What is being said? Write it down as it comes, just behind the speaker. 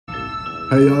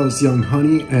Hey y'all, it's Young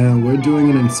Honey, and we're doing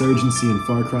an insurgency in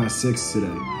Far Cry 6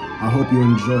 today. I hope you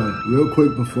enjoy. Real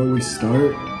quick before we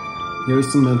start,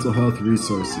 here's some mental health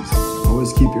resources.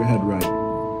 Always keep your head right.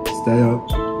 Stay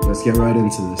up. Let's get right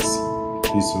into this.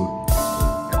 Peace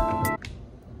out.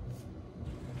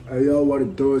 Hey yo, what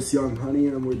it do? It's Young Honey,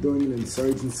 and we're doing an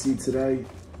insurgency today.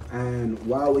 And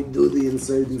while we do the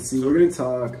insurgency, we're gonna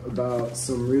talk about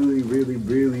some really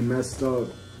messed up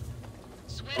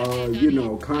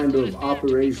kind of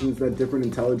operations that different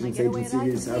intelligence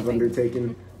agencies have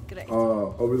undertaken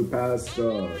over the past,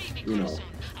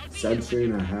 century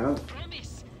and a half.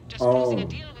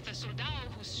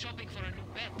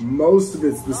 Most of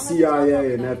it's the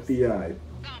CIA and FBI,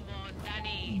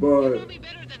 but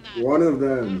one of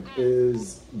them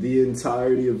is the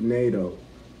entirety of NATO,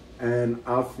 and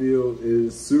I feel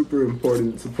is super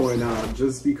important to point out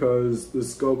just because the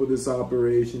scope of this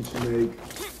operation should make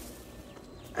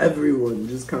everyone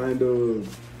just kind of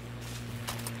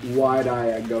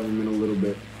wide-eye at government a little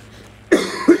bit.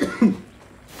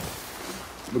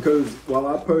 Because while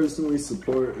I personally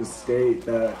support a state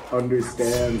that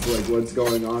understands like what's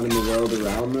going on in the world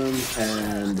around them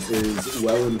and is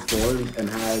well informed and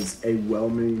has a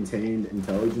well-maintained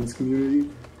intelligence community,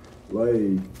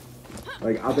 like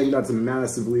I think that's a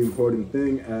massively important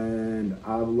thing, and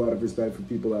I have a lot of respect for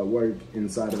people that work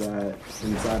inside of that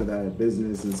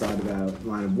business, inside of that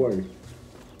line of work.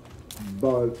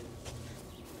 But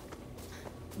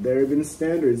there have been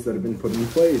standards that have been put in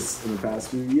place in the past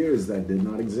few years that did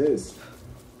not exist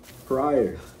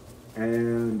prior.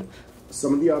 And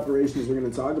some of the operations we're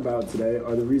going to talk about today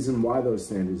are the reason why those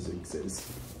standards exist.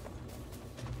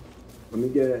 Let me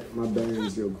get my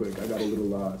bearings real quick. I got a little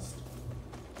lost.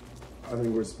 I think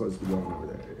we're supposed to be going over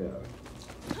there, yeah.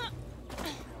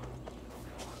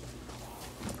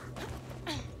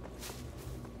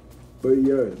 But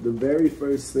yeah, the very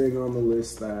first thing on the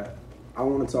list that I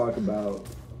want to talk about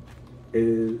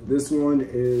is, this one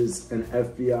is an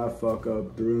FBI fuck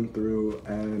up through and through,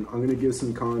 and I'm going to give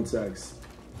some context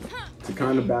to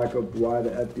kind of back up why the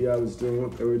FBI was doing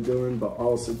what they were doing, but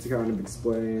also to kind of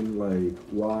explain like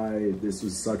why this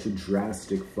was such a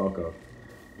drastic fuck up.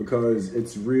 Because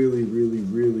it's really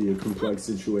a complex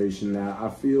situation that I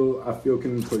feel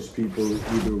can push people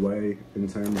either way in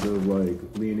terms of like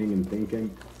leaning and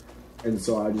thinking. And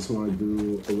so I just want to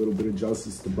do a little bit of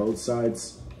justice to both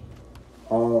sides.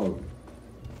 But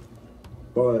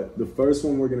the first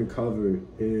one we're going to cover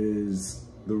is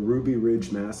the Ruby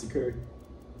Ridge Massacre.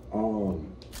 What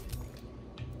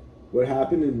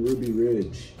happened in Ruby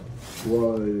Ridge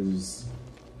was,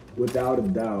 without a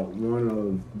doubt, one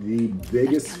of the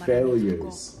biggest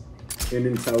failures in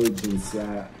intelligence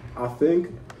that I think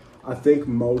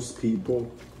most people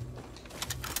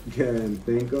can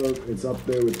think of. It's up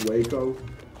there with Waco,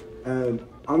 and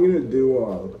I'm gonna do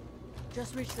a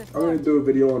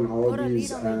video on all of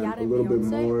these and a little bit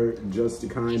more just to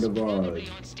kind of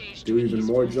do even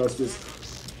more justice.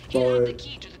 But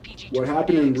what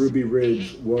happened in Ruby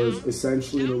Ridge was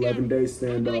essentially an 11-day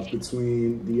standoff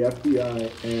between the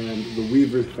FBI and the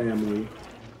Weaver family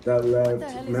that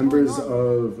left members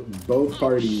of both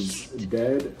parties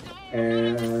dead,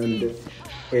 and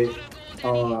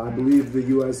I believe the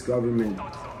U.S. government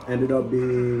ended up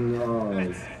being,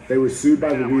 they were sued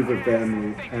by the Weaver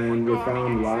family and were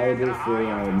found liable for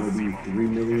maybe $3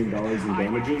 million in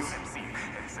damages.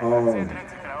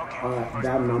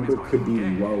 That number could be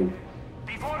low.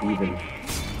 Even,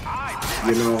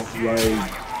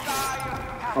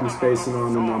 I'm spacing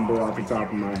on the number off the top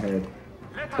of my head,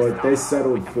 but they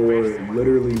settled for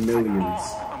literally millions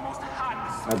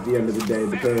at the end of the day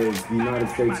because the United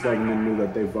States government knew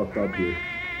that they fucked up here.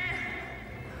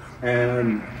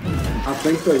 And I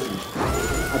think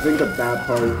that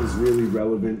part is really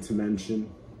relevant to mention,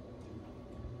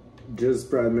 just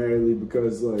primarily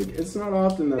because it's not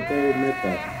often that they admit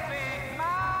that.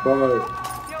 But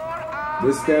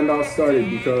this standoff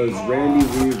started because Randy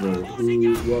Weaver,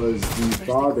 who was the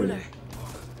father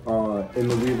in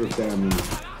the Weaver family,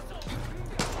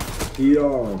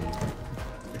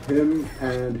 him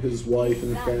and his wife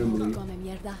and family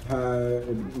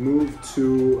had moved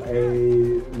to a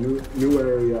new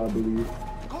area, I believe,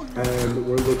 and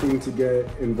were looking to get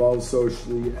involved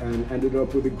socially, and ended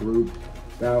up with a group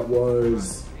that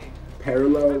was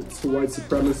parallel to white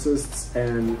supremacists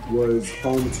and was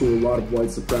home to a lot of white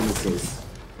supremacists.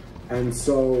 And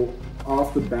so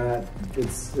off the bat,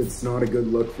 it's not a good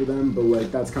look for them,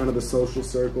 but that's kind of the social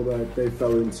circle that they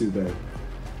fell into there.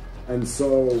 And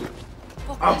so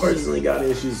I personally got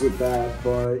issues with that,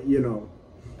 but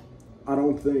I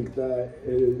don't think that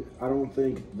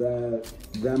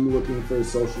them looking for a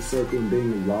social circle and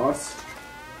being lost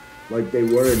like they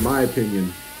were, in my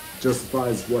opinion,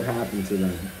 justifies what happened to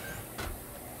them.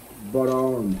 But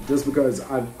just because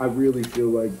I really feel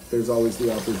like there's always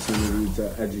the opportunity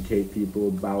to educate people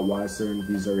about why certain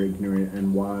views are ignorant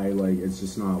and why like it's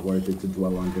just not worth it to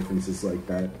dwell on differences like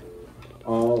that.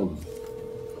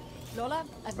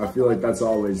 I feel like that's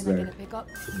always there,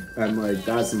 and like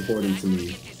that's important to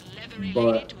me.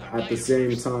 But at the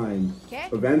same time,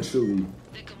 eventually,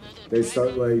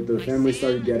 the family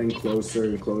started getting closer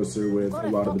and closer with a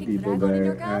lot of the people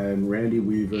there, and Randy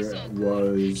Weaver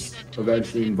was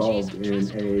eventually involved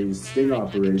in a sting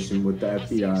operation with the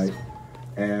FBI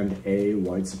and a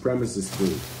white supremacist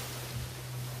group.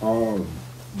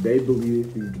 They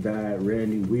believed that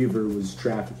Randy Weaver was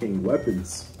trafficking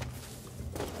weapons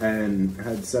and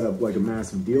had set up like a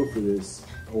massive deal for this,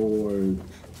 or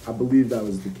I believe that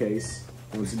was the case.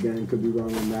 Once again, could be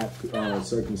wrong in that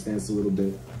circumstance a little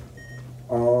bit.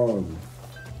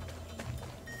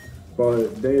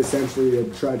 But they essentially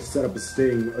had tried to set up a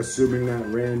sting, assuming that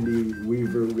Randy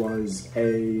Weaver was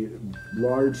a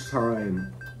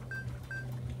large-time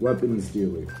weapons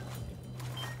dealer,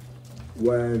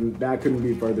 when that couldn't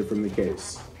be further from the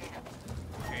case,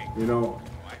 you know?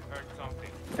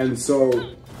 And so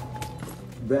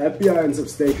the FBI ends up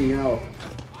staking out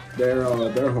their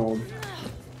home.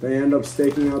 They end up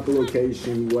staking out the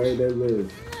location where they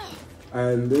live.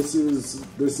 And this is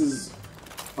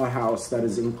a house that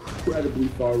is incredibly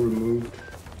far removed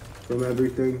from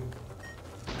everything.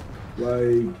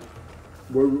 Like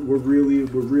we're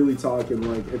really talking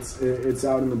like it's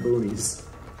out in the boonies,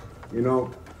 you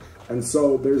know? And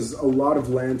so there's a lot of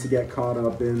land to get caught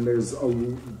up in. There's a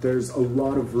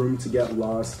lot of room to get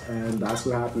lost, and that's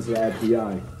what happened to the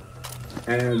FBI.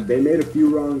 And they made a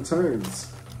few wrong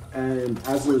turns, and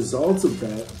as a result of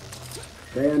that,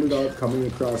 they ended up coming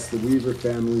across the Weaver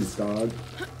family's dog.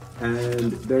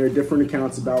 And there are different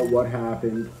accounts about what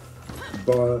happened,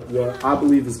 but what I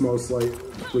believe is most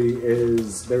likely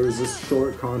is there was this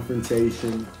short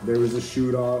confrontation. There was a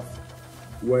shoot-off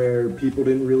where people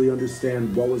didn't really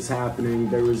understand what was happening.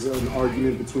 There was an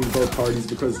argument between both parties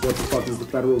because what the fuck is the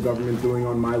federal government doing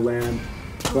on my land?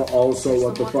 But also,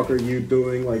 what the fuck are you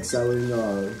doing, like selling,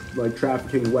 like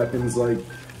trafficking weapons? Like,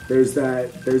 there's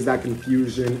that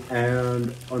confusion,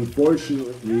 and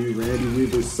unfortunately, Randy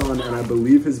Weaver's son and I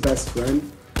believe his best friend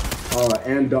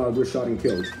and dog were shot and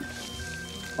killed.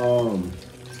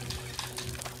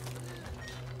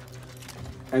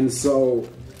 And so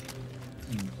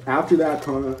after that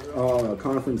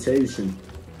confrontation,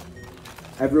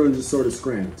 everyone just sort of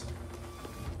scrammed.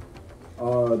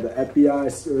 The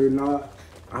FBI, or not,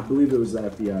 I believe it was the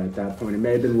FBI at that point. It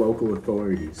may have been local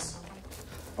authorities.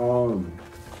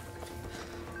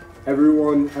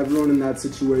 Everyone in that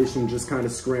situation just kind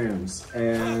of scrams,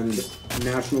 and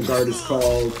National Guard is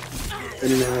called,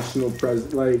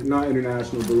 not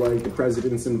international, but like the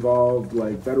president's involved,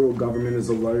 like federal government is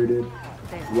alerted.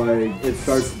 Like, it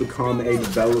starts to become a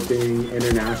developing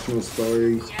international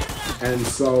story. And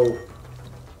so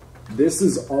this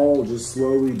is all just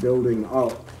slowly building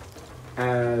up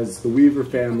as the Weaver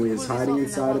family is hiding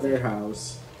inside of their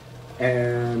house,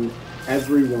 and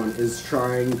everyone is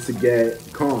trying to get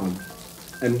calm.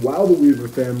 And while the Weaver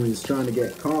family is trying to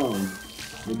get calm,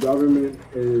 the government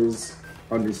is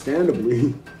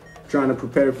understandably trying to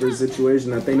prepare for a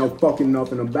situation that they know fucking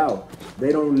nothing about.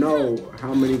 They don't know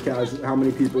how many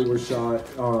people were shot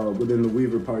within the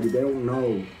Weaver party. They don't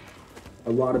know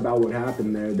a lot about what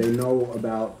happened there. They know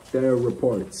about their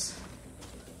reports.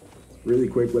 Really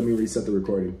quick, let me reset the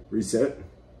recording. Reset.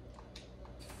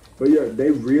 But yeah,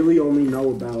 they really only know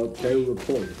about their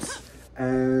reports.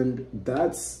 And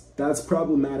that's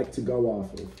problematic to go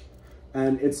off of.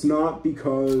 And it's not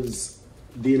because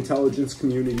the intelligence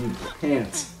community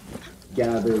can't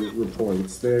gather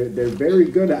reports. They're very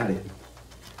good at it.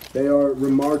 They are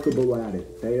remarkable at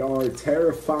it. They are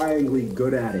terrifyingly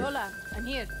good at it. Lola, I'm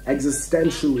here.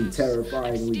 Existentially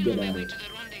terrifyingly good at it.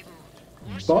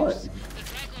 But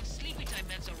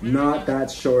not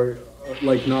that short,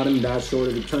 like not in that short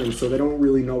of a term, so they don't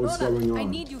really know what's going on. I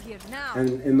need you here now.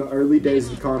 And in the early days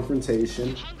of the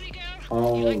confrontation,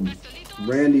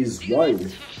 Randy's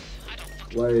wife,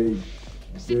 their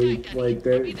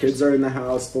kids are in the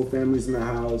house, full family's in the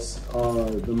house.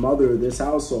 The mother of this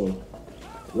household,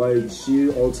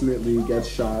 she ultimately gets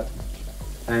shot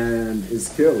and is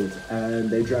killed, and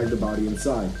they drag the body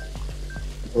inside.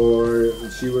 Or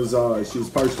she was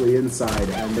partially inside,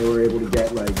 and they were able to get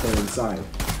her inside,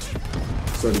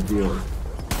 sort of deal.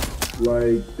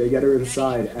 They get her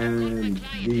inside, and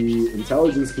the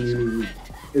intelligence community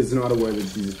is not aware that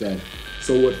she's dead.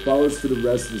 So what follows for the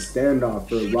rest of the standoff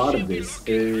for a lot of this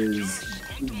is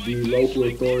the local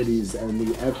authorities and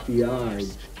the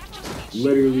FBI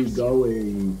literally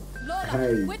going,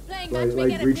 hey,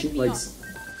 like reaching, like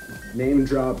name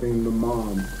dropping the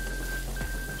mom,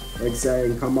 like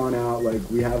saying, come on out, like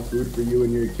we have food for you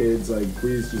and your kids, like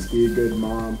please just be a good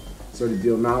mom, sort of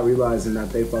deal, not realizing that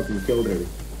they fucking killed her.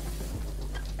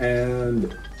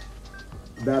 And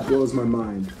that blows my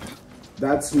mind.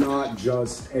 That's not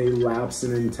just a lapse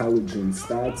in intelligence,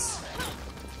 that's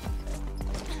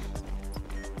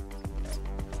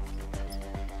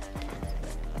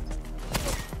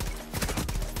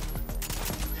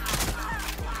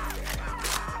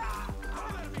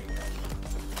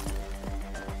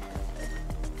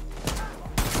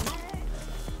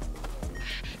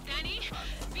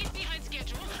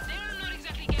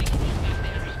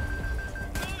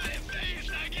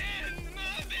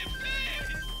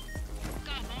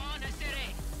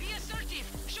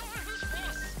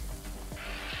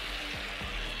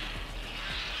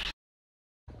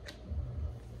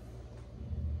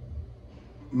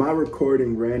my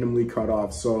recording randomly cut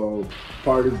off, so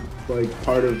part of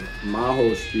my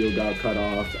whole spiel got cut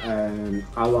off, and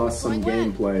I lost some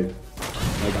gameplay.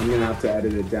 Like I'm gonna have to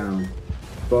edit it down,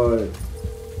 but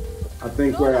I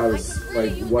think where I was,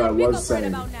 like what I was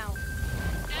saying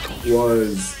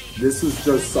was this was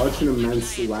just such an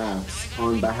immense lapse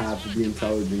on behalf of the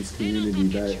intelligence community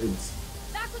that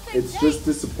it's just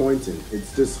disappointing.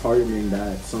 It's disheartening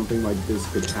that something like this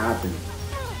could happen,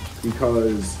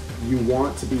 because you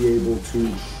want to be able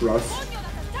to trust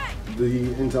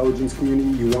the intelligence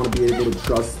community. You want to be able to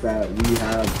trust that we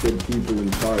have good people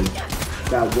in charge,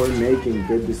 that we're making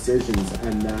good decisions,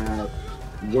 and that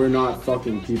we're not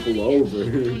fucking people over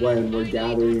when we're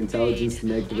gathering intelligence to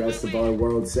make the rest of our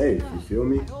world safe. You feel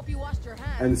me?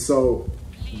 And so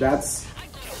that's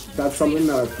something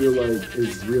that I feel like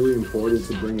is really important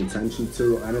to bring attention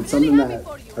to, and it's something that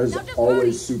has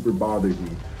always super bothered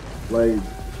me. Like,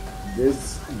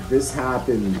 this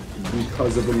happened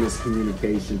because of a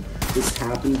miscommunication. This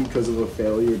happened because of a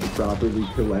failure to properly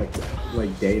collect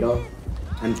like data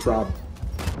and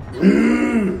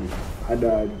I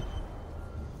died.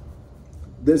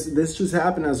 This just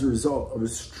happened as a result of a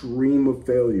stream of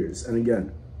failures. And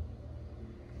again,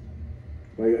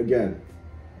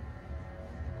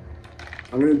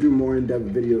 I'm gonna do more in-depth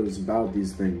videos about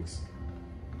these things.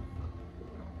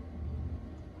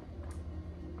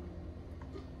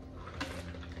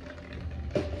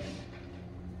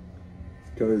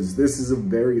 Because this is a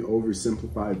very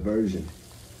oversimplified version.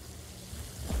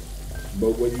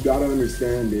 But what you gotta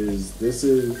understand is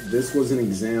this was an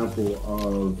example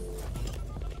of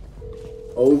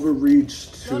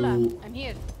overreach to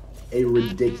a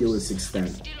ridiculous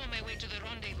extent.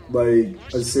 Like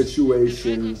a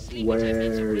situation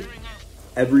where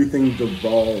everything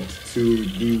devolved to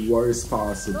the worst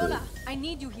possible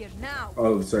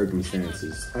of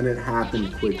circumstances, and it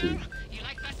happened quickly.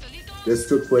 This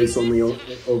took place only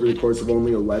over the course of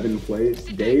only 11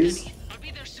 days.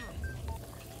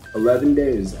 11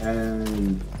 days,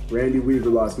 and Randy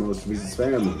Weaver lost most of his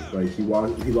family. Like he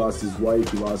lost his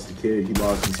wife, he lost a kid, he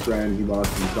lost his friend, he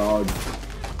lost his dog.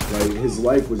 Like his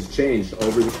life was changed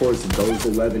over the course of those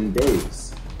 11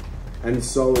 days. And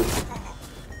so,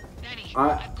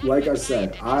 like I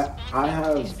said, I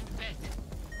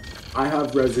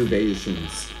have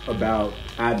reservations about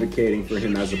advocating for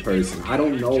him as a person. I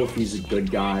don't know if he's a good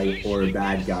guy or a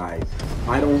bad guy.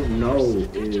 I don't know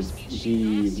if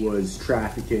he was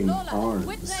trafficking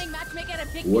arms.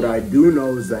 What I do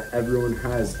know is that everyone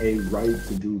has a right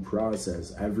to due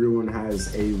process. Everyone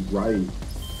has a right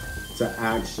to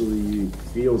actually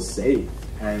feel safe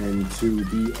and to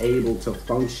be able to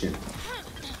function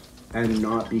and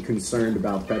not be concerned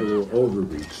about federal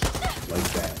overreach like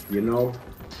that, you know?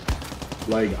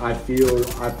 Like, I feel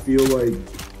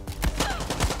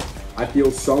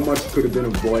so much could have been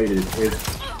avoided if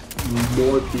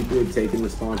more people had taken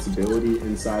responsibility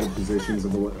inside of positions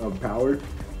of power.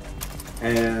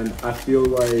 And I feel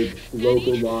like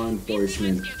local law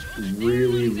enforcement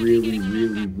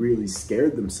really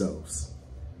scared themselves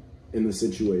in the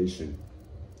situation.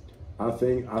 I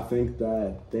think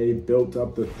that they built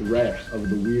up the threat of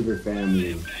the Weaver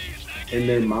family in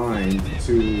their mind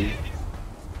to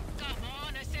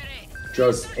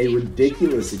just a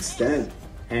ridiculous extent,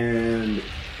 and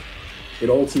it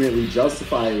ultimately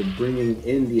justified bringing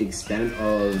in the extent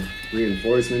of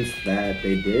reinforcements that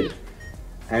they did,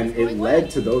 and it led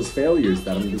to those failures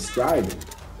that I'm describing.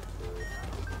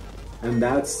 And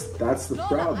that's the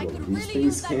problem. These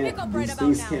things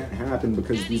can't happen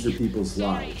because these are people's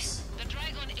lives.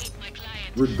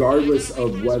 Regardless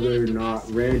of whether or not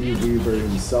Randy Weaver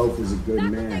himself is a good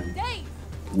man,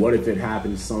 What if it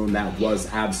happened to someone that was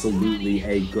absolutely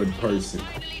a good person?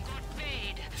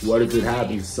 What if it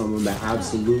happened to someone that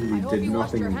absolutely did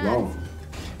nothing wrong?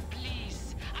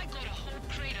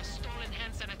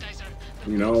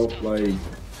 You know, like,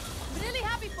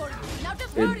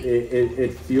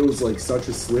 it feels like such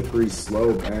a slippery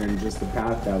slope and just a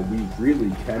path that we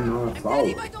really cannot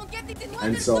follow.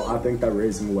 And so I think that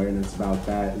raising awareness about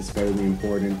that is fairly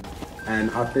important.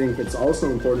 And I think it's also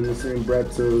important in the same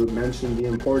breath to mention the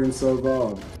importance of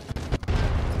law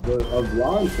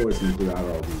enforcement throughout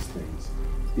all these things.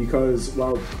 Because,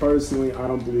 well, personally, I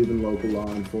don't believe in local law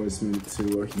enforcement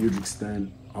to a huge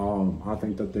extent. I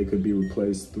think that they could be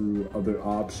replaced through other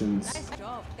options.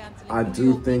 I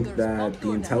do think that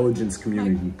the intelligence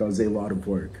community does a lot of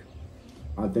work.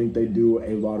 I think they do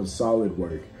a lot of solid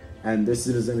work. And this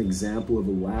is an example of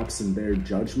a lapse in their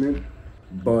judgment,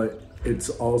 but it's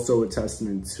also a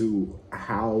testament to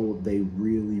how they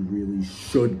really, really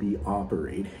should be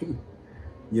operating.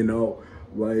 You know,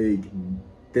 like,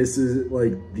 this is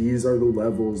like, these are the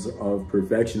levels of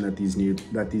perfection that these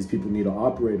people need to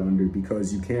operate under,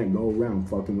 because you can't go around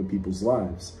fucking with people's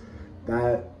lives.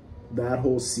 That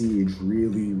whole siege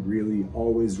really, really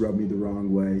always rubbed me the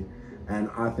wrong way. And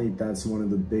I think that's one of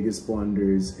the biggest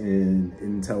blunders in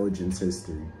intelligence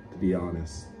history, to be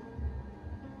honest.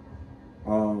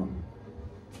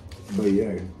 But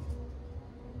yeah.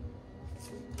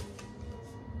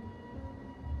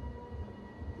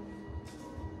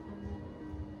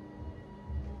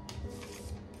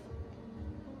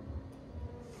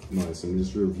 Nice, I'm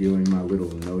just reviewing my little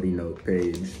notey note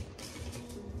page.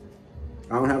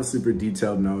 I don't have super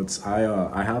detailed notes.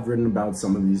 I have written about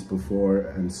some of these before,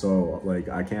 and so like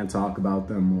I can't talk about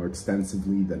them more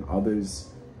extensively than others.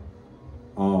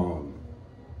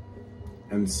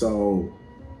 And so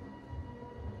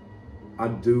I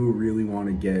do really want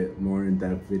to get more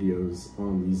in-depth videos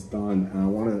on these done,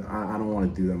 and I don't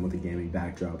want to do them with a gaming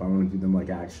backdrop. I want to do them like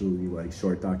actually like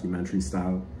short documentary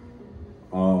style.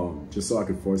 Just so I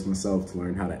could force myself to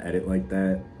learn how to edit like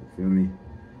that, you feel me?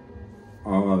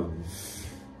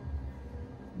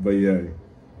 But yeah,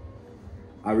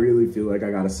 I really feel like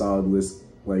I got a solid list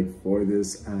like for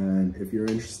this, and if you're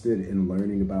interested in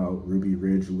learning about Ruby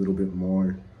Ridge a little bit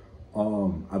more,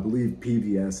 I believe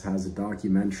PBS has a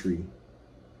documentary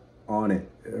on it,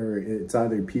 or it's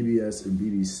either PBS or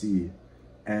BBC,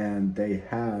 and they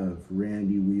have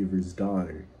Randy Weaver's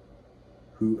daughter,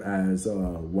 who as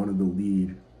one of the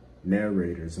lead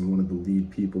narrators and one of the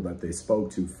lead people that they spoke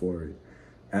to for it.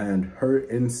 And her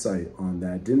insight on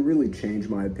that didn't really change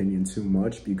my opinion too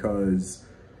much, because,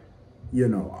 you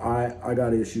know, I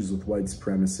got issues with white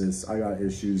supremacists. I got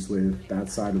issues with that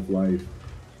side of life.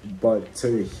 But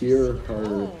to hear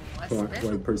her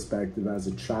like perspective as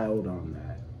a child on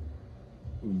that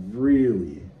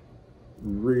really,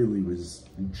 really was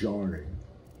jarring.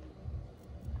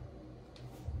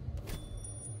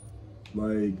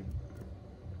 Like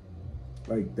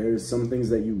there's some things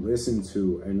that you listen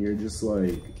to and you're just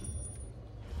like,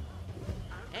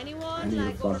 I need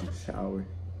a fucking shower.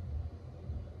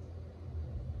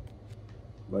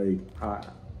 Like,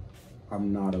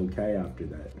 I'm not okay after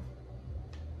that.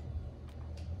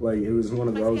 Like, it was one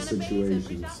of those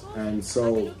situations. And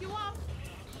so,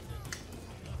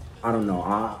 I don't know,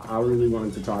 I really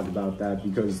wanted to talk about that,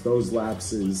 because those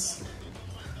lapses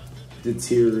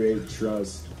deteriorate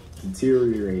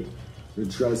the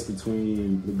trust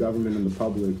between the government and the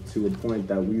public to a point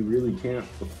that we really can't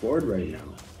afford right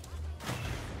now.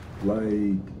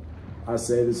 Like, I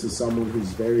say this as someone who's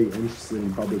very interested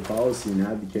in public policy and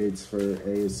advocates for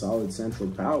a solid central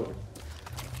power.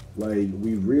 Like,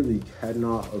 we really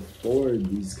cannot afford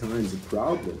these kinds of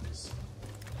problems.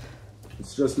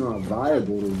 It's just not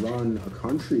viable to run a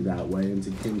country that way and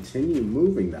to continue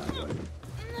moving that way.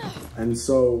 And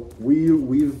so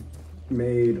we've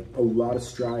made a lot of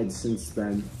strides since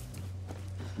then.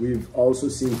 We've also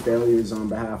seen failures on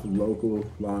behalf of local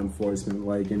law enforcement,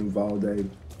 like in Uvalde,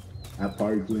 at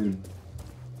Parkland,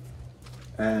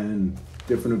 and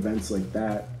different events like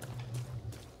that.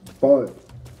 But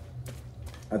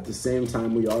at the same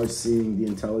time, we are seeing the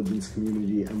intelligence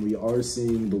community and we are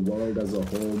seeing the world as a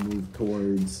whole move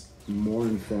towards more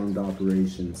informed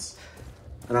operations.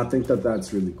 And I think that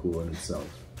that's really cool in itself.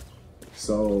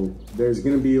 So there's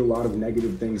going to be a lot of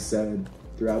negative things said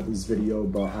throughout this video,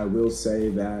 but I will say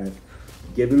that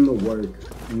given the work,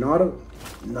 not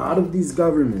of these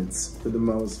governments for the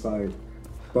most part,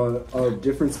 but of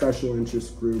different special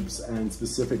interest groups and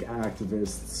specific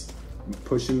activists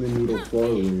pushing the needle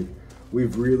forward,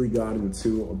 we've really gotten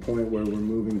to a point where we're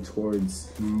moving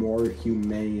towards more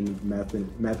humane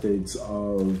methods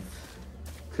of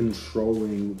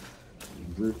controlling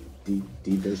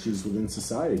deep issues within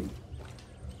society.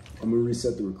 I'm gonna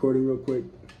reset the recording real quick.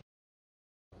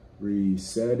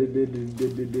 Reset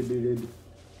it.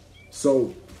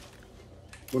 So,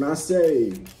 when I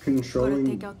say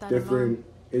controlling different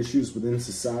issues within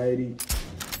society,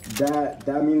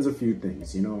 that means a few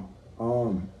things, you know?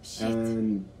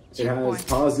 And it has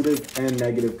positive and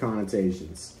negative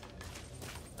connotations.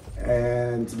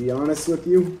 And to be honest with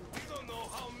you,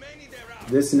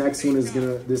 this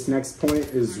next point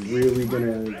is really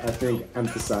gonna, I think,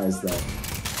 emphasize that,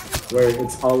 where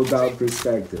it's all about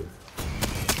perspective.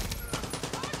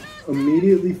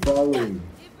 Immediately following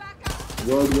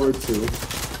World War II,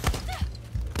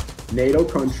 NATO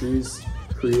countries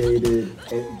created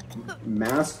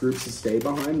mass groups to stay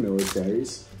behind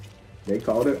militaries. They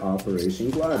called it Operation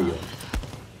Gladio.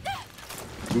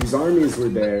 These armies were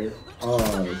there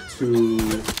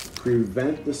to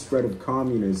prevent the spread of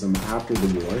communism after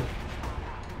the war.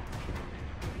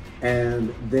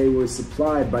 And they were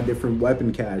supplied by different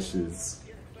weapon caches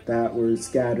that were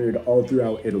scattered all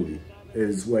throughout Italy,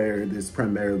 is where this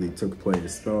primarily took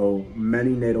place, though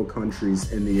many NATO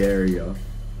countries in the area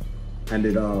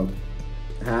ended up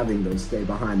having those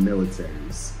stay-behind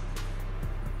militaries.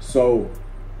 So,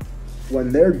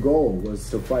 when their goal was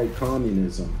to fight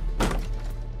communism,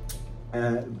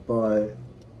 but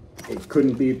it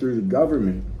couldn't be through the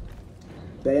government,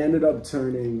 they ended up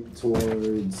turning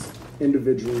towards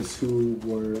individuals who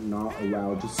were not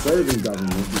allowed to serve in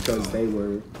government because they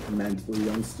were mentally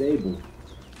unstable.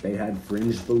 They had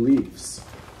fringe beliefs.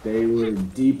 They were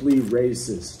deeply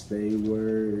racist. They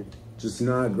were just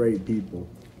not great people.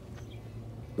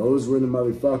 Those were the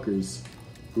motherfuckers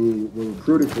who were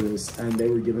recruited for this, and they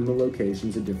were given the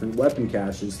locations of different weapon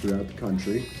caches throughout the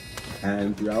country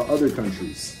and throughout other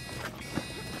countries.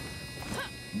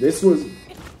 This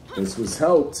was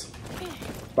helped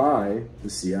by the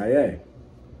CIA.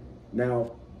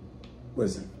 Now,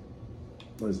 listen.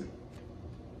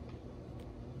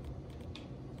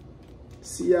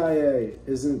 CIA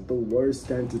isn't the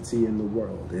worst entity in the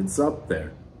world. It's up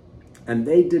there. And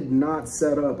they did not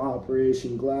set up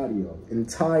Operation Gladio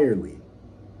entirely.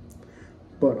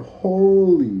 But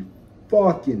holy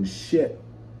fucking shit.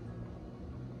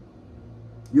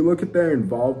 You look at their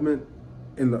involvement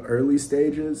in the early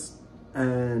stages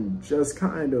and just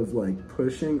kind of like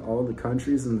pushing all the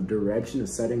countries in the direction of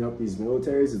setting up these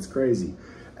militaries, it's crazy.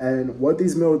 And what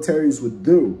these militaries would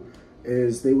do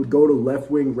is they would go to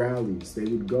left-wing rallies. They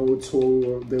would go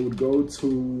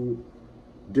to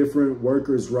different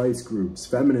workers' rights groups,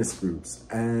 feminist groups,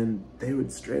 and they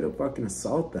would straight up fucking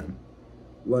assault them.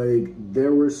 Like,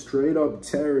 there were straight up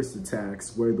terrorist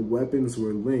attacks where the weapons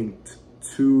were linked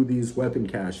to these weapon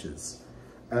caches.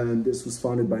 And this was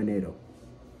funded by NATO.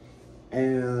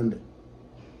 And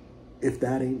if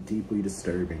that ain't deeply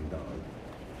disturbing,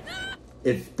 dog,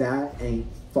 if that ain't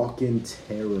fucking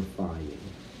terrifying,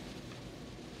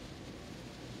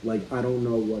 like, I don't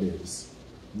know what is.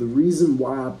 The reason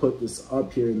why I put this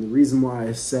up here and the reason why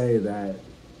I say that,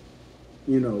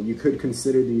 you know, you could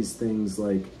consider these things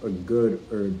like a good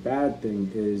or a bad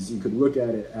thing is you could look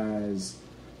at it as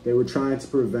they were trying to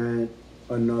prevent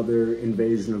another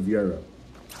invasion of Europe,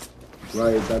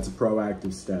 right? That's a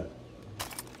proactive step.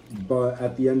 But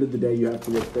at the end of the day, you have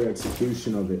to look at their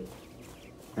execution of it.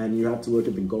 And you have to look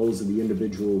at the goals of the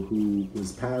individual who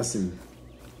was passing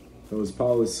those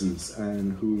policies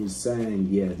and who was saying,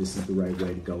 yeah, this is the right way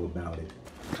to go about it.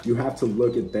 You have to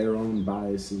look at their own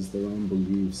biases, their own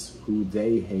beliefs, who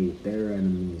they hate, their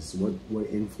enemies, what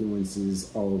influences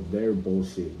all of their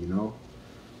bullshit, you know?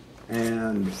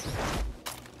 And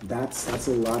that's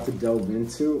a lot to delve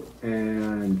into,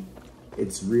 and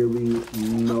it's really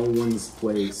no one's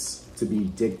place to be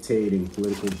dictating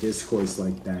political discourse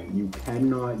like that. You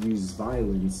cannot use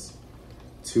violence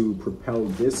to propel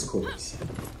discourse.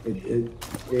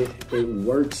 It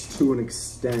works to an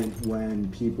extent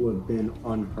when people have been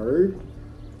unheard,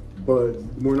 but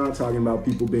we're not talking about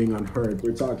people being unheard.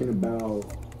 We're talking about,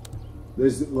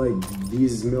 there's like,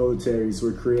 these militaries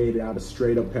were created out of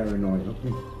straight up paranoia.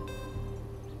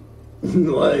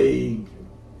 Like,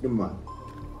 come on.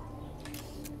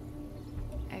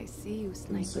 I see you,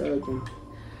 sniper. Second.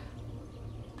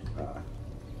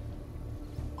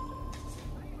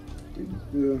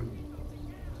 Yeah.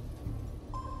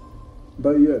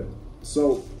 But yeah,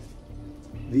 so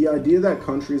the idea that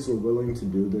countries were willing to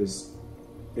do this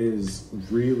is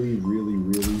really, really,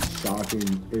 really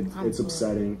shocking. It's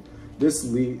upsetting. This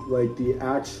like the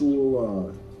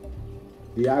actual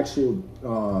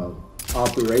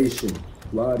Operation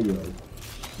Gladio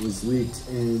was leaked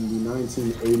in the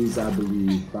 1980s, I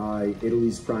believe, by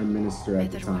Italy's prime minister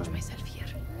at the time.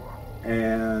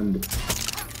 And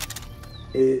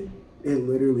it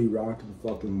literally rocked the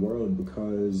fucking world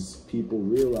because people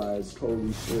realized,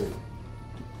 holy shit,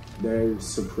 they're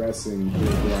suppressing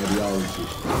political ideology.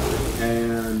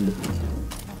 And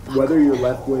whether you're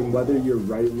left wing, whether you're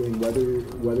right wing,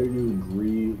 whether you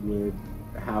agree with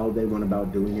how they went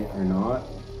about doing it or not,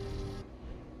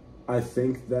 I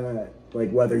think that,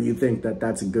 like, whether you think that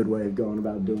that's a good way of going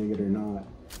about doing it or not,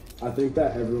 I think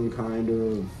that everyone kind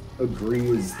of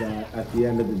agrees that at the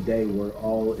end of the day, we're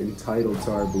all entitled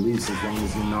to our beliefs as long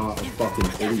as you're not a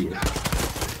fucking idiot.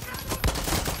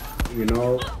 You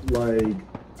know, like,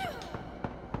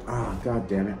 god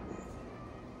damn it.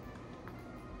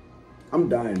 I'm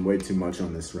dying way too much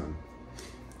on this run.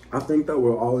 I think that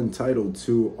we're all entitled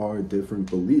to our different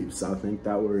beliefs. I think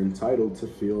that we're entitled to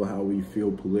feel how we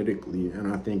feel politically,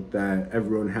 and I think that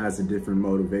everyone has a different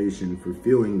motivation for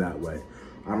feeling that way.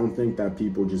 I don't think that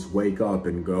people just wake up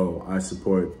and go, I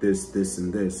support this, this,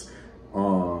 and this,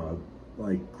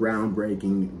 like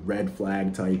groundbreaking red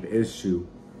flag type issue.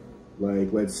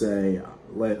 Like, let's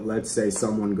say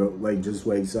someone just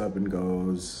wakes up and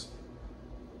goes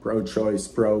pro-choice,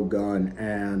 pro-gun,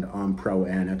 and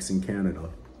pro-annexing Canada.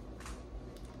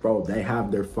 Bro, they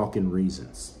have their fucking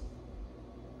reasons.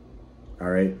 All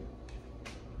right?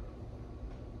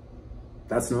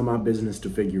 That's not my business to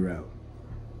figure out.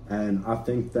 And I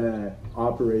think that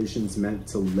operations meant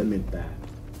to limit that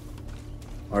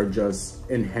are just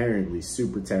inherently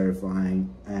super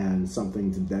terrifying and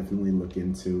something to definitely look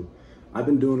into. I've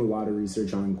been doing a lot of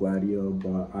research on Gladio,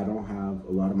 but I don't have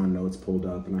a lot of my notes pulled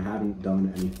up, and I haven't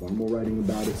done any formal writing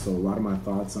about it, so a lot of my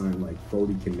thoughts aren't like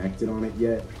fully connected on it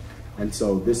yet. And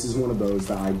so this is one of those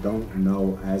that I don't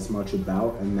know as much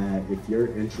about, and that if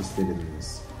you're interested in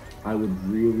this, I would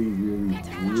really, really,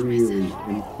 really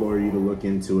implore you to look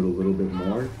into it a little bit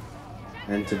more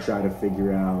and to try to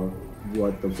figure out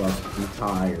what the fuck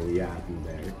entirely happened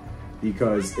there.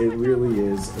 Because it really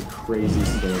is a crazy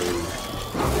story,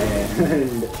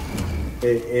 and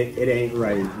it ain't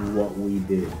right what we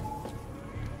did.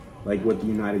 Like what the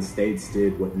United States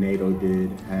did, what NATO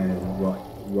did, and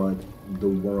what the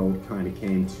world kind of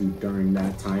came to during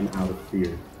that time out of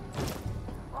fear.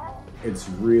 It's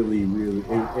really, really,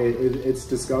 it's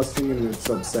disgusting and it's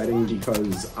upsetting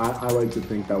because I like to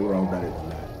think that we're all better than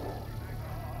that.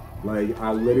 Like,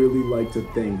 I literally like to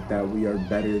think that we are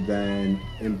better than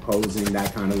imposing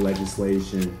that kind of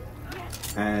legislation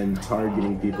and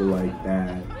targeting people like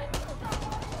that.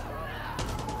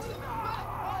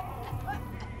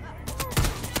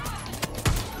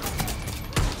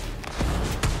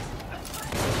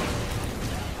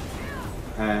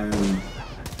 And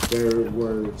there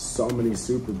were so many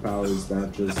superpowers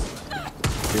that just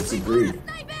disagreed.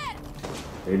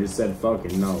 They just said, fuck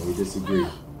it, no, we disagree.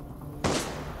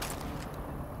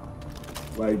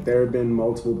 Like, there have been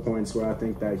multiple points where I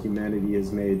think that humanity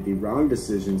has made the wrong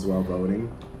decisions while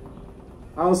voting.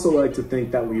 I also like to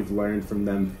think that we've learned from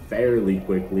them fairly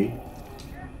quickly.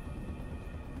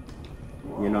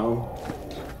 You know?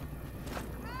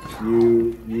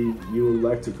 You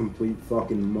elect a complete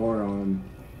fucking moron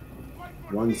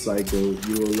one cycle,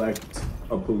 you elect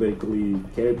a politically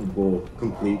capable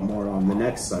complete moron the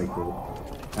next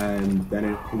cycle, and then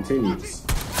it continues.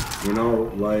 You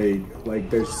know, like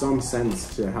there's some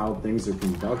sense to how things are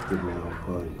conducted now,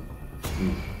 but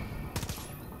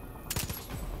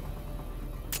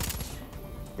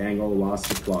Dango lost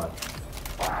the plot.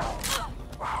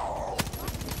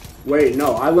 Wait,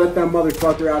 no, I let that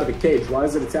motherfucker out of the cage. Why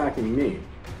is it attacking me?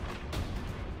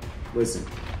 Listen.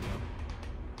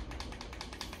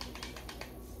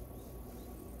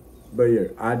 But yeah,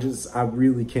 I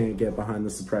really can't get behind the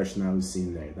suppression I was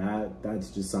seeing there. That's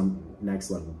just some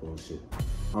next level bullshit.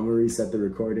 I'm gonna reset the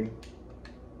recording.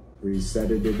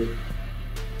 Reset it, did it.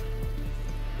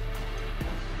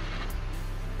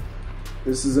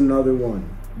 This is another one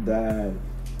that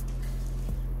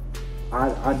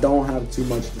I don't have too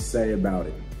much to say about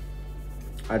it.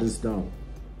 I just don't.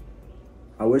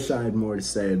 I wish I had more to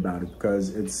say about it because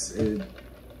it's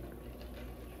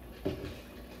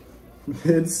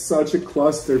such a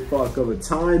clusterfuck of a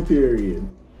time period.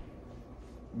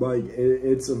 Like,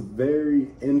 it's a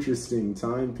very interesting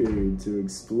time period to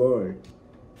explore.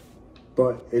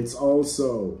 But it's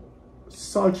also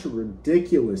such a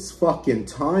ridiculous fucking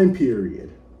time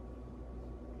period.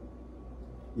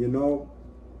 You know?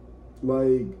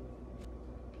 Like,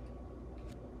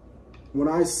 when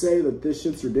I say that this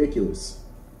shit's ridiculous,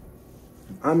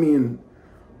 I mean,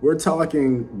 we're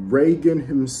talking Reagan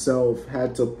himself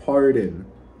had to pardon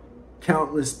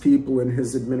countless people in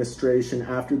his administration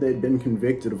after they'd been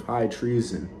convicted of high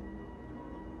treason.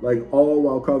 Like, all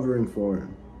while covering for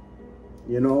him.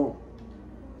 You know?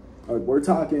 We're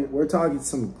talking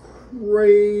some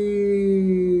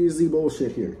crazy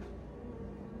bullshit here.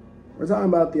 We're talking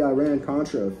about the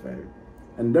Iran-Contra affair.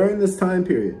 And during this time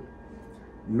period,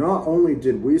 not only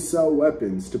did we sell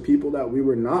weapons to people that we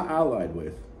were not allied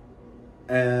with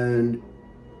and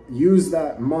use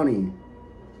that money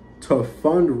to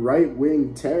fund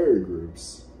right-wing terror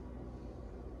groups,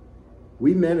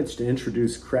 we managed to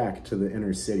introduce crack to the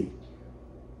inner city.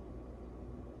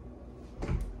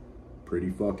 Pretty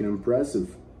fucking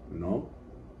impressive, you know?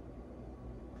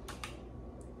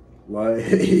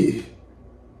 Like,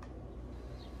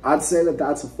 I'd say that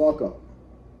that's a fuck up.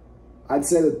 I'd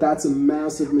say that that's a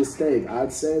massive mistake.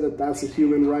 I'd say that that's a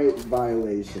human rights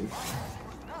violation.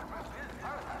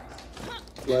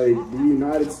 Like, the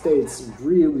United States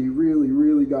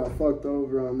really got fucked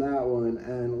over on that one,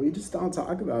 and we just don't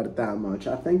talk about it that much.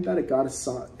 I think that it got a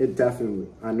song, it definitely,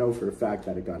 I know for a fact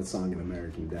that it got a song in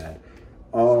American Dad.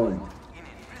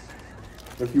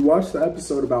 If you watch the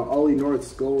episode about Ollie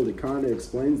North's Gold, it kind of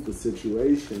explains the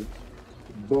situation.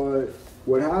 But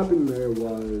what happened there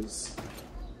was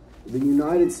the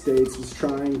United States was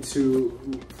trying to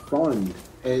fund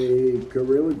a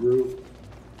guerrilla group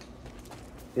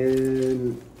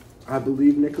in, I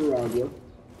believe, Nicaragua.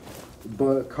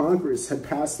 But Congress had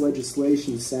passed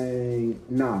legislation saying,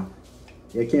 nah,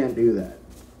 you can't do that.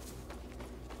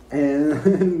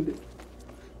 And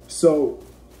so,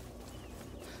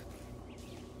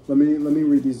 let me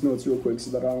read these notes real quick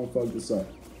so that I don't fuck this up.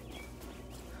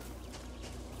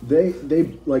 They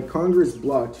like, Congress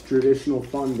blocked traditional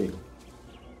funding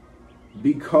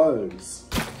because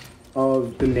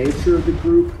of the nature of the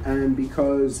group and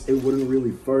because it wouldn't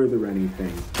really further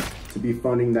anything to be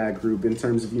funding that group in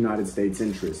terms of United States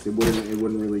interest. It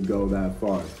wouldn't really go that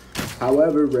far.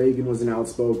 However, Reagan was an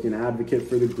outspoken advocate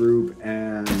for the group,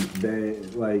 and they,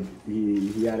 like,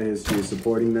 he had a history of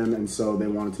supporting them, and so they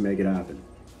wanted to make it happen.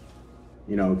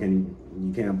 You know, you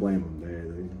can't blame them.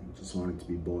 They just wanted to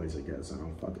be boys, I guess. I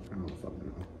don't fucking know.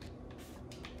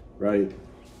 Right?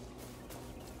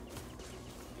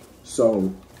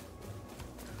 So,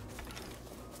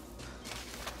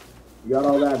 you got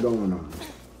all that going on.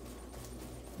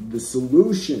 The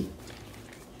solution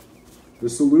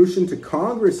to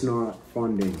Congress not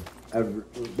funding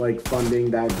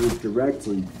that group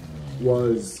directly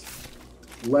was,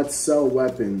 let's sell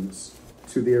weapons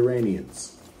to the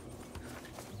Iranians.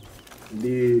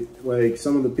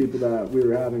 Some of the people that we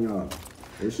were having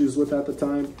issues with at the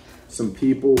time, some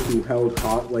people who held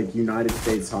United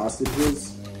States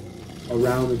hostages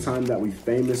around the time that we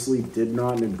famously did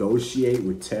not negotiate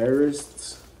with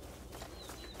terrorists.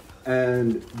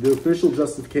 And the official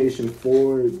justification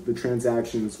for the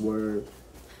transactions were,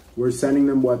 we're sending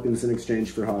them weapons in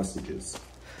exchange for hostages.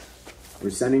 We're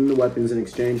sending the weapons in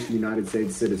exchange for United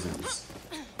States citizens.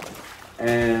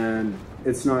 And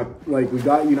it's not, like, we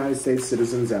got United States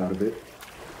citizens out of it.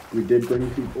 We did bring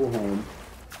people home.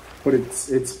 But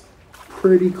it's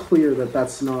pretty clear that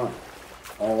that's not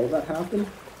all that happened.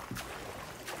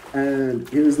 And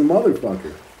here's the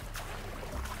motherfucker.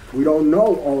 We don't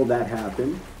know all that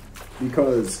happened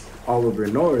because Oliver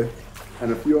North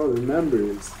and a few other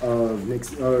members of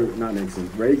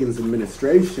Reagan's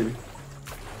administration,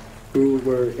 who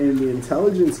were in the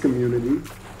intelligence community,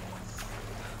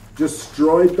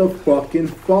 destroyed the fucking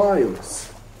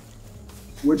files,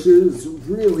 which is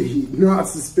really not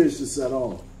suspicious at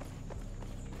all.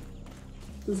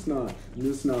 It's not.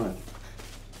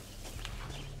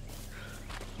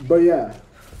 But yeah,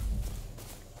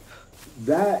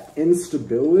 that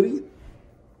instability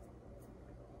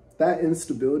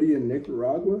in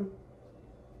Nicaragua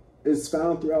is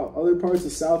found throughout other parts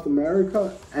of South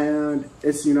America, and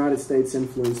it's United States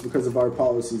influence because of our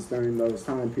policies during those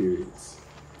time periods.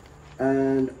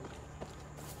 And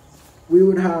we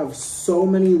would have so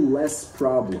many less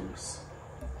problems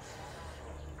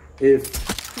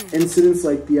if incidents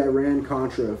like the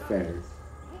Iran-Contra affair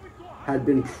had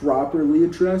been properly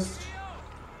addressed,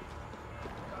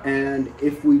 and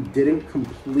if we didn't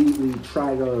completely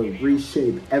try to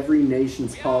reshape every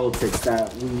nation's politics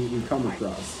that we come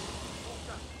across.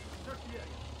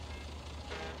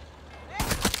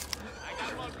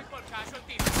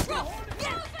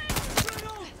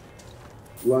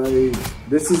 Like,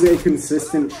 this is a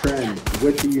consistent trend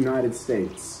with the United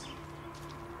States.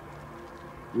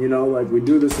 You know, like, we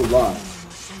do this a lot.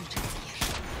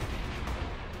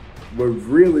 We're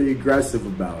really aggressive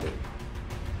about it.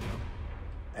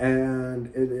 And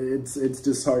it's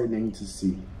disheartening to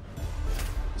see.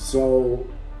 So,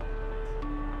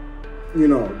 you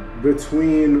know,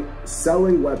 between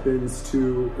selling weapons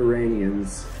to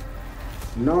Iranians,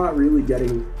 not really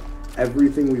getting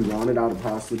everything we wanted out of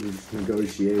hostage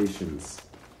negotiations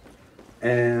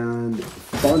and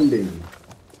funding,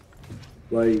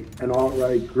 like an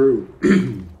alt-right group.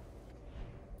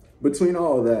 Between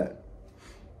all of that,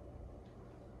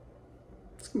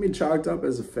 it's gonna be chalked up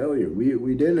as a failure.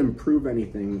 We didn't improve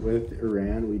anything with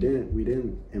Iran. We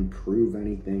didn't improve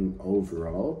anything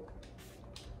overall.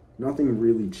 Nothing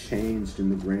really changed in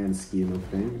the grand scheme of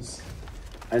things.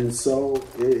 And so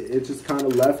it just kind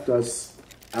of left us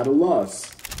at a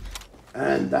loss.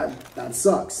 And that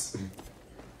sucks.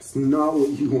 It's not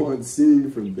what you want seeing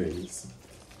from things.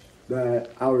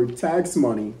 That our tax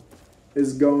money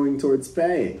is going towards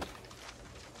paying.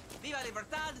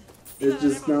 It's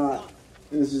just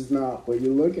not what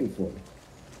you're looking for.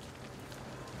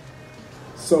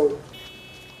 So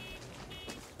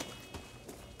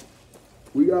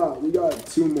we got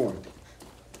two more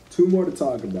to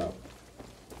talk about.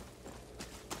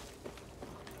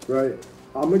 Right?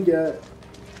 Let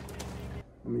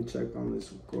me check on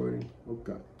this recording.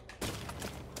 Okay.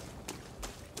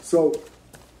 So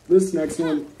this next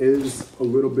one is a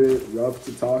little bit rough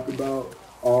to talk about.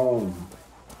 I'm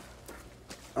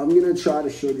gonna try to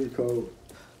sugarcoat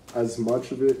as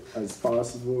much of it as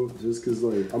possible, just because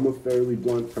like I'm a fairly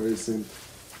blunt person.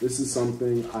 This is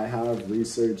something I have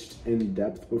researched in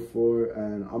depth before,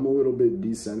 and I'm a little bit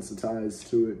desensitized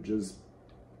to it just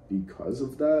because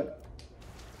of that.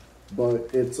 But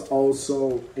it's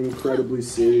also incredibly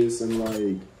serious, and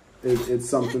like it's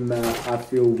something that I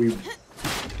feel we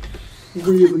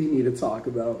really need to talk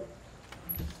about.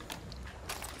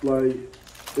 Like,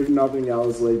 if nothing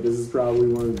else, like this is probably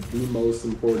one of the most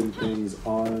important things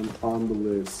on the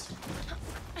list.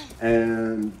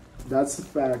 And that's the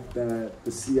fact that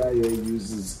the CIA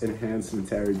uses enhanced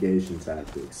interrogation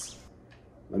tactics.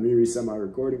 Let me reset my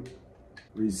recording.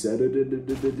 Reset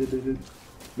it.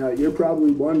 Now, you're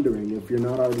probably wondering, if you're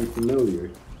not already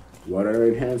familiar, what are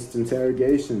enhanced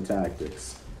interrogation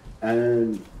tactics?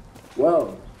 And,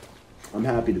 well, I'm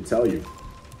happy to tell you.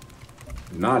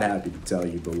 I'm not happy to tell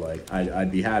you, but like,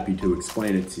 I'd be happy to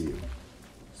explain it to you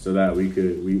so that we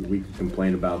could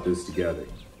complain about this together.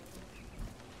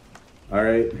 All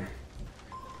right?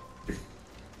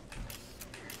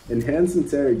 Enhanced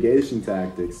interrogation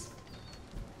tactics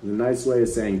is a nice way of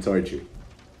saying torture.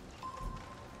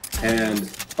 And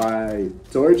by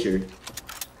torture,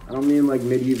 I don't mean like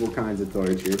medieval kinds of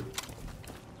torture.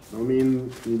 You don't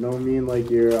mean like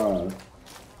your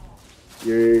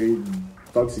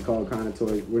Bugsy Call kind of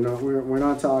torture. We're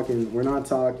not talking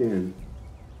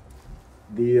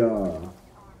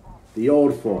the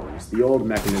old forms, the old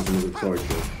mechanisms of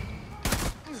torture.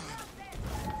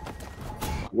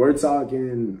 We're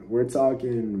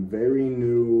talking very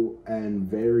new and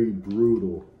very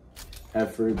brutal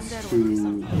efforts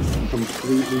to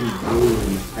completely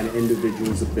ruin an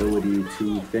individual's ability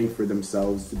to think for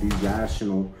themselves, to be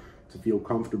rational, to feel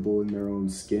comfortable in their own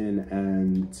skin,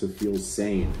 and to feel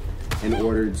sane in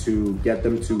order to get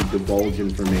them to divulge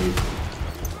information.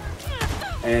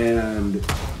 And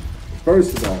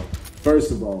first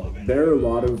of all, there are a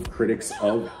lot of critics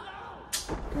of,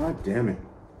 God damn it.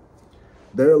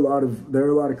 There are a lot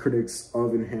of critics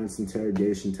of enhanced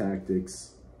interrogation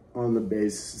tactics on the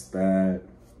basis that,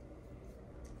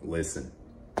 listen,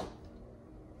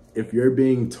 if you're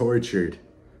being tortured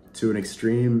to an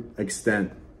extreme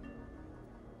extent,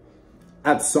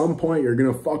 at some point you're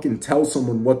gonna fucking tell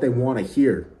someone what they want to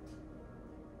hear.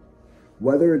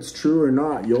 Whether it's true or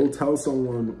not, you'll tell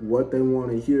someone what they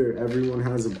want to hear. Everyone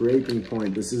has a breaking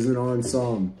point. This isn't on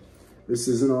some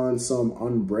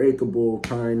unbreakable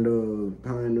kind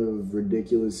of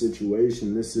ridiculous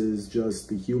situation. This is just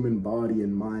the human body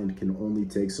and mind can only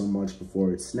take so much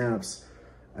before it snaps.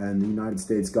 And the United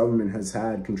States government has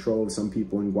had control of some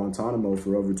people in Guantanamo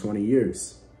for over 20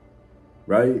 years,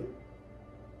 right?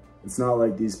 It's not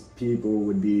like these people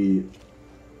would be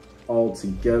all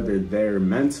together there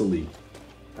mentally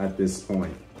at this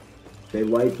point. They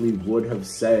likely would have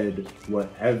said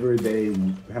whatever they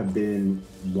have been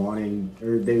wanting,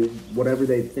 or whatever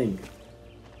they think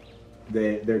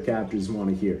their captors want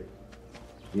to hear.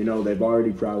 You know, they've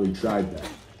already probably tried that.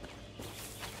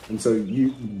 And so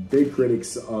you big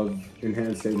critics of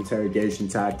enhanced interrogation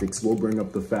tactics will bring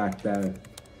up the fact that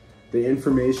the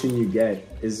information you get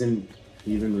isn't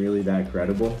even really that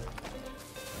credible.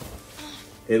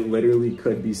 It literally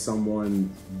could be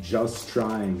someone just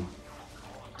trying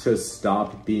to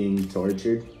stop being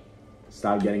tortured,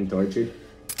 stop getting tortured.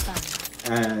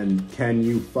 And can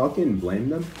you fucking blame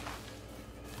them?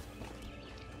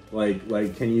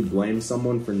 Like, can you blame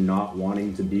someone for not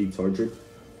wanting to be tortured?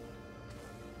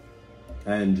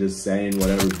 And just saying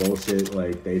whatever bullshit,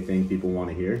 like, they think people want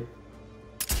to hear?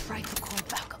 try to call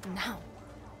back up now.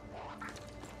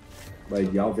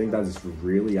 Like, y'all think that's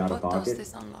really out of What pocket? does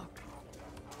this unlock?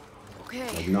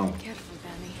 Okay, Like, no. careful,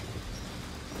 Danny.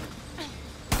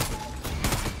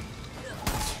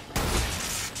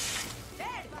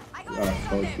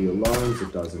 Both the alarms,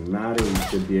 it doesn't matter. We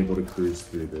should be able to cruise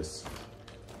through this.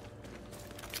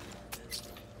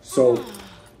 So,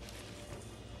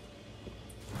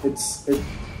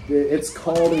 it's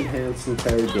called enhanced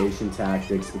interrogation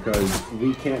tactics because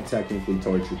we can't technically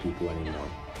torture people anymore.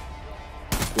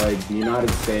 Like the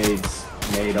United States,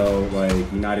 NATO,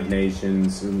 like United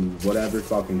Nations, and whatever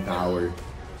fucking power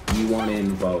you want to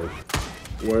invoke,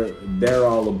 they're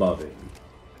all above it.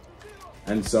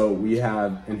 And so we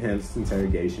have enhanced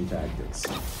interrogation tactics.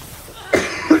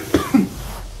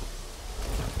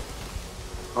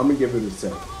 I'm gonna give it a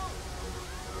sec.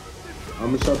 I'm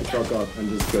gonna shut the fuck up and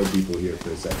just kill people here for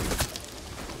a second.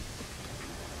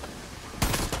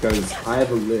 Because I have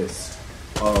a list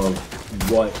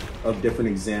of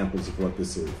different examples of what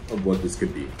this is, of what this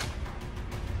could be.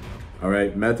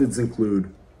 Alright, methods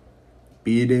include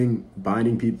beating,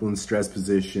 binding people in stress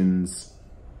positions,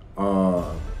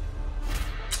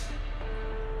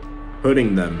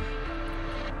 hooding them,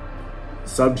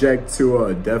 subject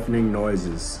to deafening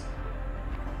noises,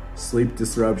 sleep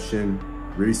disruption,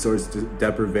 resource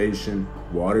deprivation,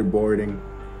 waterboarding,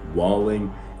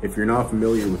 walling. If you're not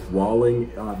familiar with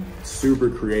walling,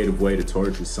 super creative way to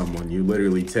torture someone. You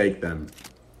literally take them,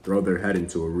 throw their head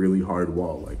into a really hard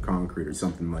wall, like concrete or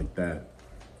something like that.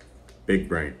 Big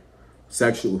brain.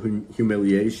 Sexual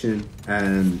humiliation,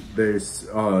 and there's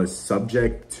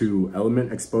subject to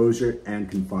element exposure and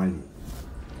confinement.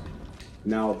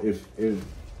 Now, if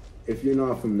you're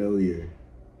not familiar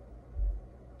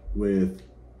with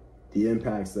the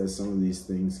impacts that some of these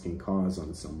things can cause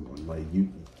on someone, like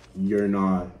you're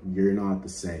not the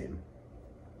same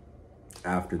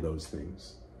after those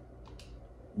things.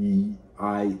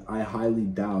 I highly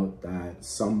doubt that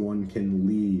someone can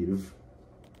leave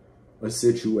a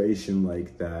situation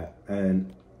like that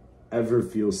and ever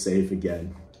feel safe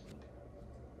again.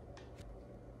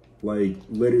 Like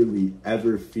literally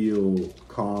ever feel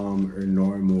calm or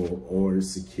normal or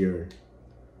secure.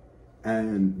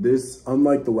 And this,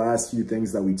 unlike the last few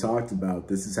things that we talked about,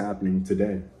 this is happening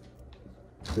today.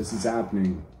 This is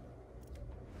happening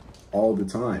all the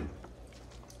time.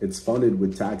 It's funded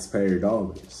with taxpayer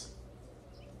dollars.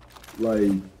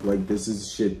 Like this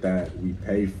is shit that we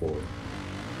pay for.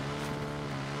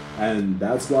 And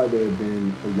that's why there have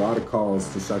been a lot of calls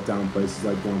to shut down places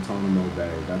like Guantanamo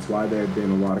Bay. That's why there have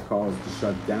been a lot of calls to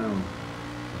shut down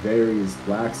various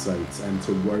black sites and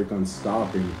to work on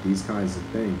stopping these kinds of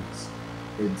things.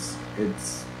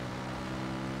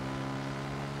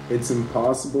 It's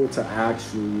impossible to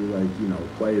actually, like, you know,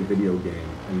 play a video game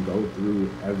and go through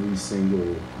every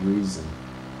single reason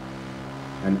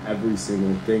and every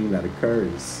single thing that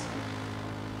occurs.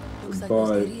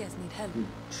 But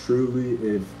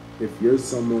truly, if you're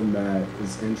someone that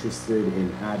is interested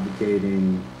in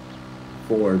advocating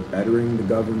for bettering the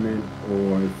government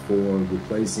or for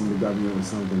replacing the government with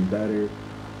something better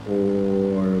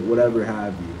or whatever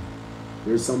have you,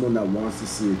 you're someone that wants to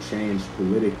see a change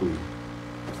politically,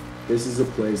 this is a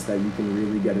place that you can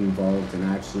really get involved and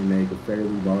actually make a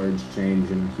fairly large change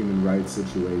in a human rights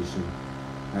situation.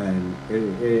 And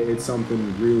it's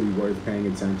something really worth paying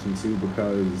attention to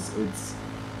because it's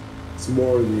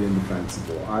morally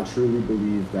indefensible. I truly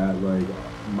believe that, like,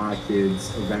 my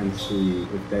kids eventually,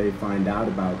 if they find out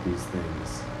about these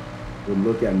things, would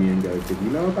look at me and go, "Did you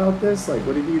know about this? Like,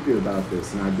 what did you do about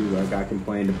this?" And I'd be like, I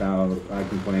complained about it on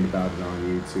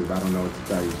YouTube. I don't know what to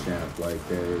tell you, champ. Like,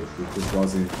 it just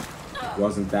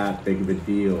wasn't that big of a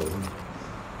deal.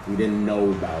 We didn't know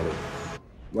about it.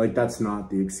 Like, that's not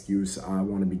the excuse I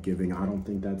want to be giving. I don't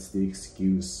think that's the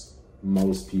excuse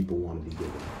most people want to be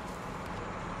giving.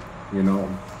 You know?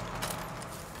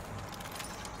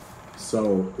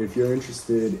 So, if you're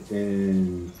interested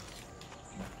in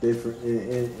different,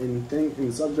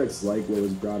 in subjects like what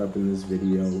was brought up in this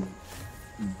video,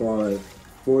 but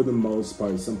for the most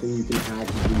part, something you can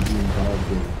actively be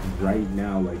involved in right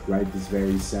now, like right this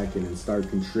very second, and start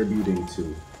contributing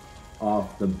to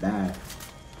off the bat,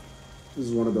 this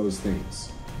is one of those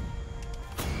things.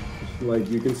 Like,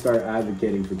 you can start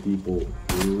advocating for people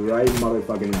right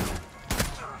motherfucking now.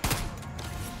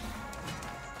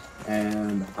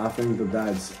 And I think that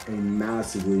that's a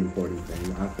massively important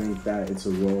thing. I think that it's a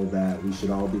role that we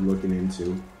should all be looking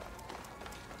into.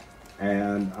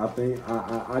 And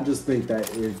I just think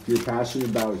that if you're passionate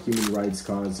about human rights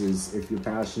causes, if you're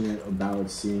passionate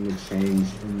about seeing a change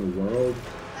in the world,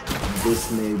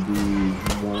 this may be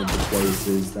one of the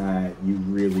places that you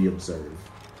really observe.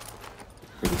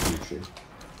 for the future.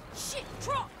 Shit,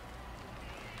 drop.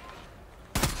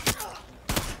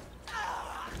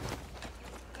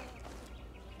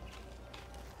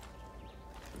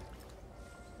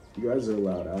 You guys are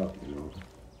allowed out, you know.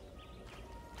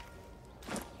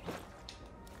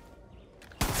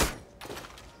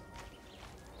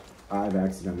 I've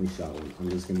accidentally shot one. I'm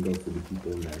just gonna go for the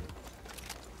people in there.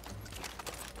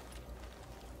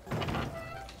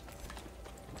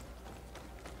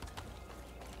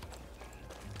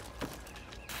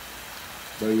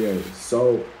 But yeah,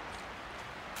 so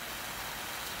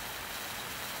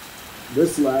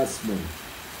this last one.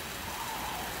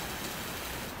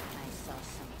 I saw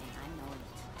something. I know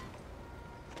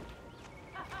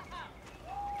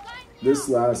it. This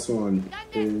last one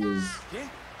is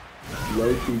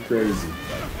low-key crazy.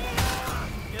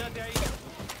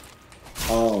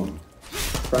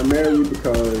 Primarily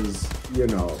because, you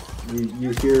know, you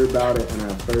hear about it and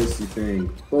at first you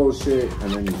think bullshit,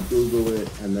 and then you Google it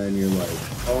and then you're like,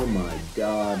 oh my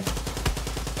god.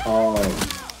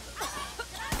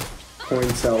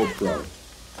 CointelPro.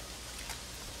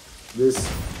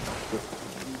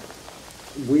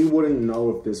 We wouldn't know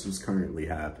if this was currently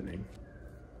happening.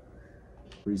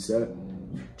 Reset.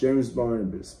 James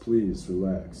Barnabas, please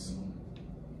relax.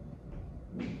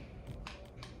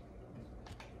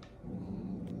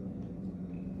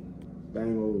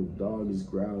 Dang, old dog is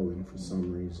growling for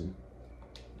some reason.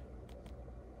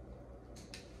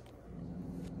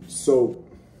 So,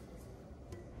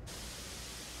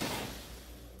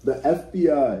 the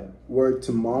FBI worked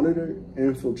to monitor,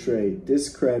 infiltrate,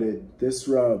 discredit,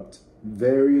 disrupt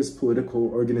various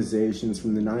political organizations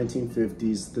from the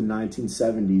 1950s to the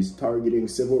 1970s, targeting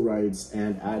civil rights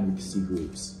and advocacy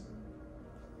groups.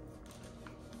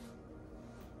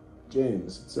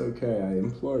 James, it's okay. I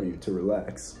implore you to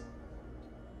relax.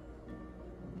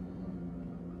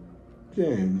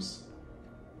 James.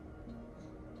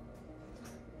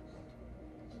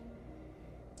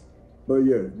 But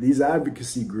yeah, these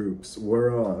advocacy groups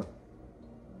were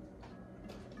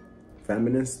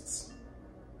feminists,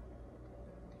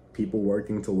 people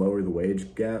working to lower the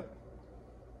wage gap,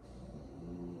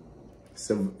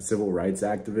 civil rights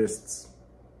activists,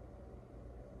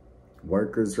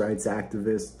 workers' rights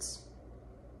activists,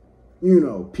 you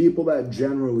know, people that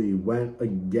generally went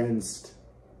against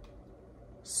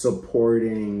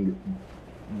supporting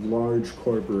large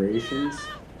corporations,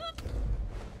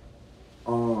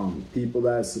 people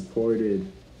that supported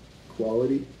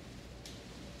equality.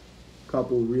 A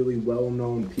couple really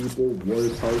well-known people were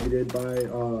targeted by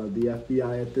the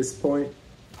FBI at this point,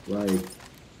 like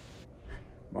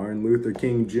Martin Luther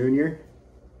King Jr.,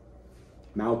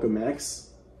 Malcolm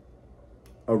X,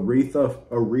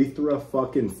 Aretha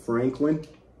fucking Franklin.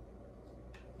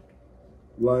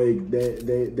 Like,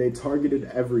 they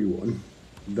targeted everyone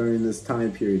during this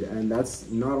time period, and that's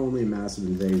not only a massive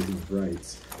invasion of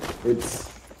rights.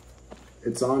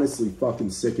 It's honestly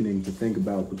fucking sickening to think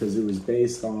about, because it was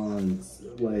based on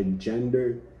like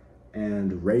gender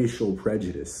and racial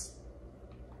prejudice.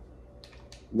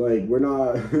 Like, we're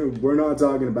not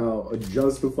talking about a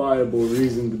justifiable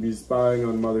reason to be spying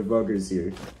on motherfuckers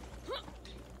here.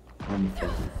 I'm a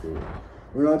fucking fool.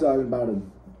 We're not talking about a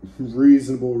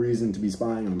reasonable reason to be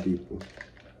spying on people.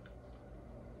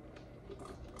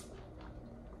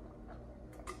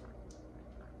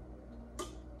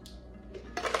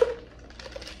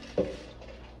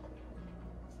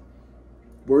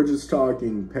 We're just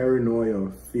talking paranoia,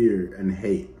 fear, and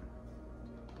hate.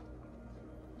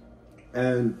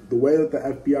 And the way that the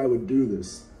FBI would do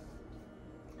this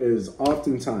is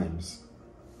oftentimes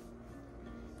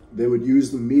they would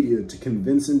use the media to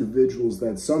convince individuals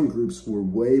that some groups were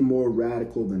way more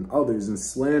radical than others and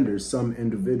slander some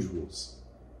individuals.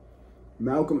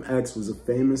 Malcolm X was a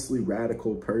famously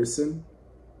radical person,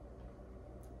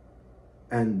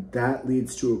 and that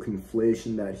leads to a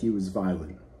conflation that he was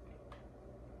violent.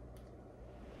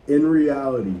 In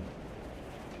reality,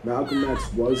 Malcolm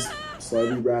X was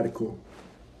slightly radical.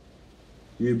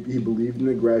 He believed in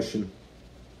aggression.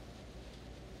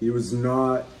 He was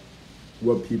not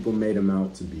what people made him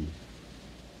out to be.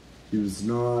 He was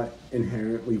not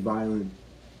inherently violent.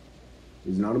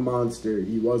 He's not a monster.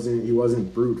 He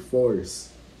wasn't brute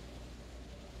force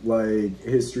like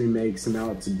history makes him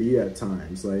out to be at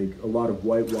times. Like, a lot of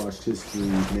whitewashed history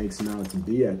makes him out to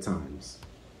be at times.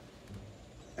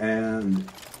 And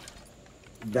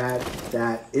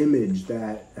that image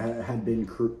that had been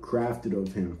crafted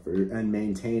of him and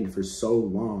maintained for so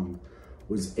long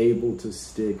was able to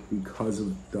stick because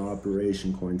of the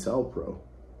Operation COINTELPRO.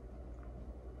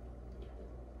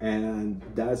 And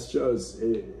that's just,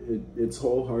 it's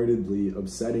wholeheartedly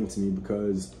upsetting to me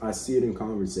because I see it in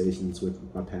conversations with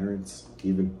my parents,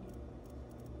 even,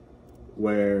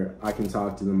 where I can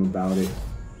talk to them about it,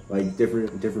 like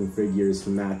different figures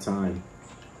from that time,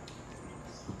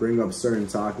 bring up certain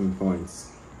talking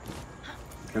points,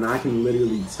 and I can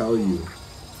literally tell you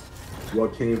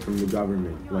what came from the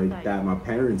government, like that my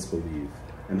parents believe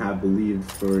and have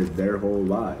believed for their whole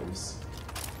lives.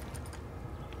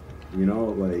 You know,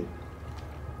 like,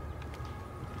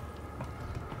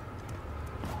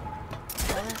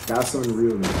 that's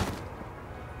unreal, man.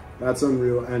 That's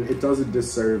unreal, and it does a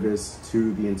disservice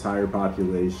to the entire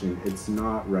population. It's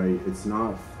not right, it's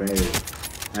not fair,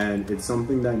 and it's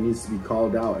something that needs to be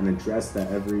called out and addressed at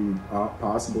every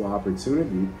possible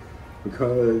opportunity,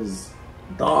 because,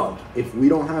 dog, if we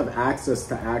don't have access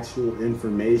to actual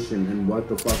information and what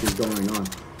the fuck is going on,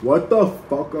 what the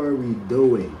fuck are we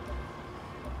doing?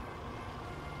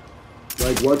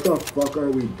 Like, what the fuck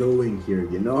are we doing here,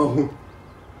 you know?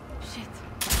 Shit.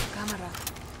 Camera.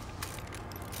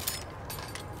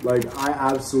 Like, I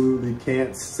absolutely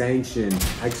can't sanction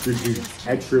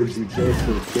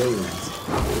extrajudicial killings.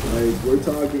 Like, we're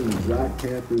talking Black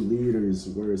Panther leaders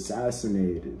were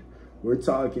assassinated. We're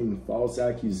talking false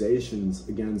accusations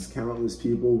against countless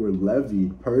people were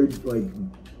levied. Like,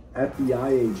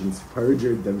 FBI agents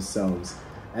perjured themselves.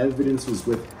 Evidence was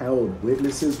withheld.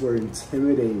 Witnesses were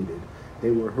intimidated. They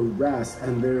were harassed,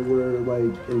 and there were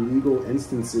like illegal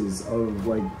instances of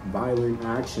like violent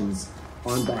actions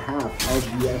on behalf of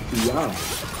the FBI,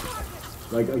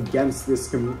 like against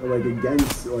this,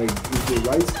 against like equal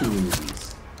rights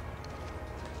communities.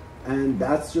 And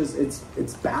that's just, it's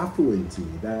baffling to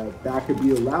me that that could be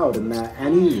allowed, and that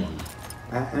anyone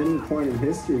at any point in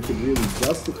history could really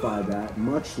justify that,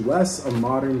 much less a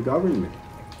modern government.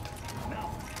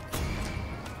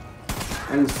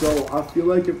 And so I feel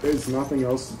like if there's nothing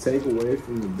else to take away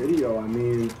from the video, I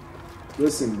mean,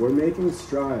 listen, we're making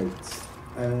strides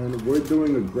and we're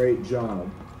doing a great job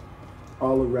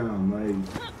all around.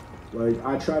 Like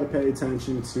I try to pay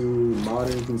attention to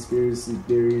modern conspiracy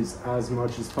theories as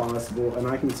much as possible, and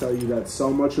I can tell you that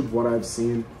so much of what I've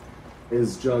seen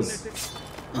is just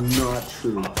not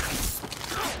true.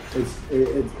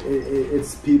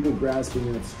 It's people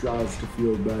grasping at straws to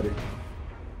feel better.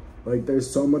 Like, there's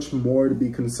so much more to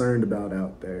be concerned about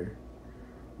out there,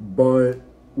 but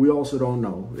we also don't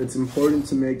know. It's important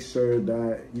to make sure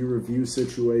that you review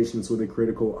situations with a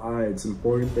critical eye. It's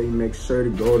important that you make sure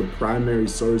to go to primary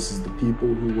sources, the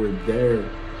people who were there,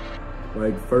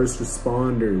 like first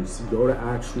responders, go to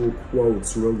actual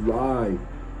quotes, rely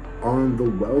on the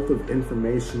wealth of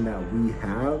information that we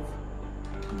have,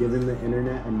 given the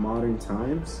internet and modern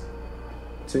times,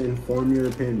 to inform your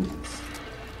opinions.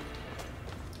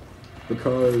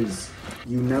 Because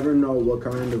you never know what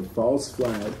kind of false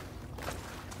flag,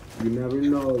 you never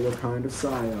know what kind of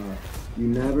psyop, you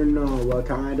never know what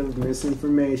kind of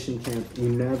misinformation camp, you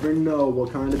never know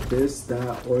what kind of this,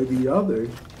 that, or the other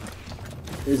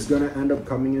is gonna end up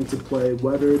coming into play,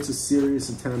 whether it's a serious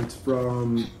attempt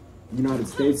from United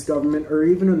States government or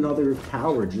even another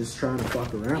power just trying to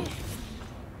fuck around,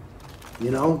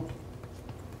 you know?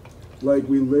 Like,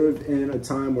 we live in a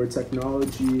time where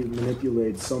technology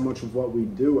manipulates so much of what we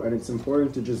do, and it's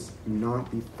important to just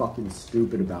not be fucking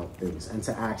stupid about things and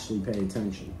to actually pay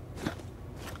attention.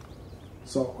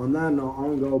 So on that note,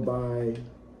 I'm gonna go by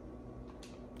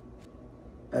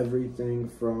everything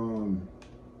from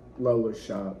Lola's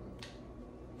shop.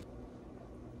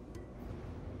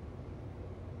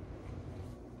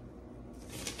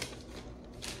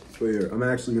 So here, I'm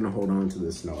actually gonna hold on to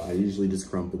this note. I usually just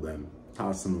crumple them,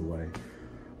 toss them away.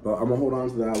 But I'm gonna hold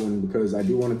on to that one because I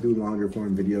do want to do longer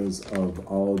form videos of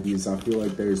all of these. I feel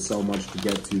like there's so much to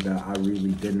get to that I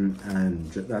really didn't,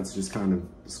 and that's just kind of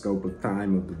the scope of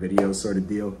time of the video sort of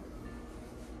deal.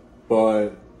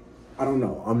 But I don't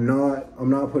know. I'm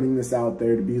not putting this out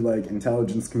there to be like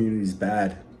intelligence community's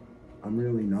bad. I'm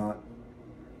really not.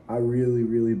 I really,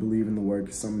 really believe in the work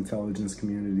of some intelligence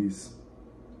communities.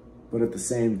 But at the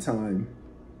same time,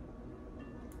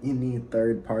 you need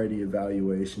third-party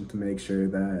evaluation to make sure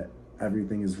that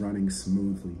everything is running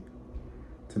smoothly,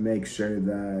 to make sure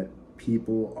that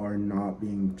people are not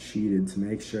being cheated, to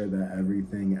make sure that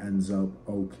everything ends up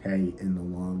okay in the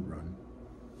long run,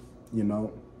 you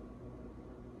know?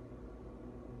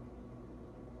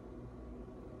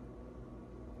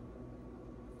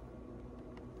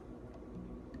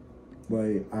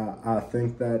 Like, I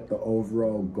think that the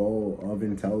overall goal of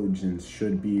intelligence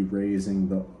should be raising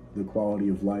the quality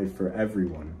of life for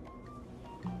everyone.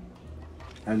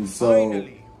 And so,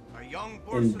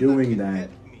 in doing that,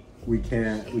 we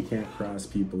can't cross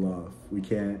people off. We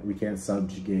can't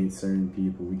subjugate certain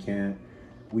people.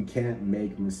 We can't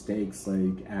make mistakes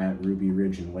like at Ruby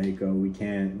Ridge and Waco. We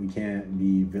can't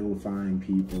be vilifying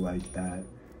people like that.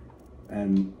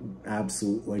 And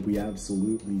we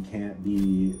absolutely can't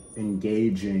be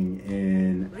engaging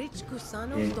in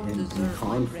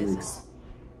conflicts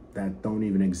that don't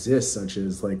even exist, such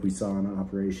as like we saw in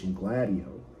Operation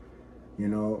Gladio. You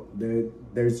know,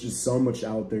 there's just so much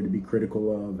out there to be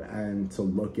critical of and to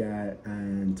look at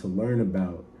and to learn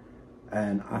about.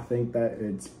 And I think that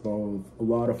it's both a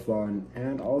lot of fun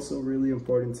and also really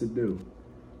important to do.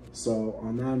 So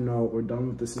on that note, we're done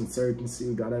with this insurgency.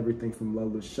 We got everything from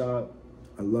Lola's shop.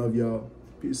 I love y'all.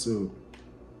 Peace out.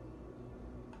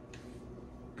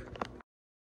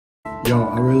 Yo,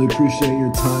 I really appreciate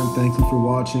your time. Thank you for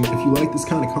watching. If you like this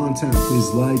kind of content, please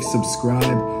like,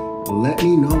 subscribe. Let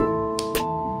me know.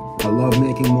 I love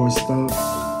making more stuff.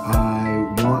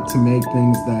 I want to make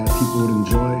things that people would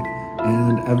enjoy,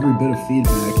 and every bit of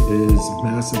feedback is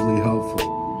massively helpful.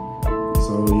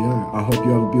 So yeah, I hope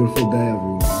you have a beautiful day,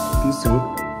 everyone. Peace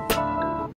out.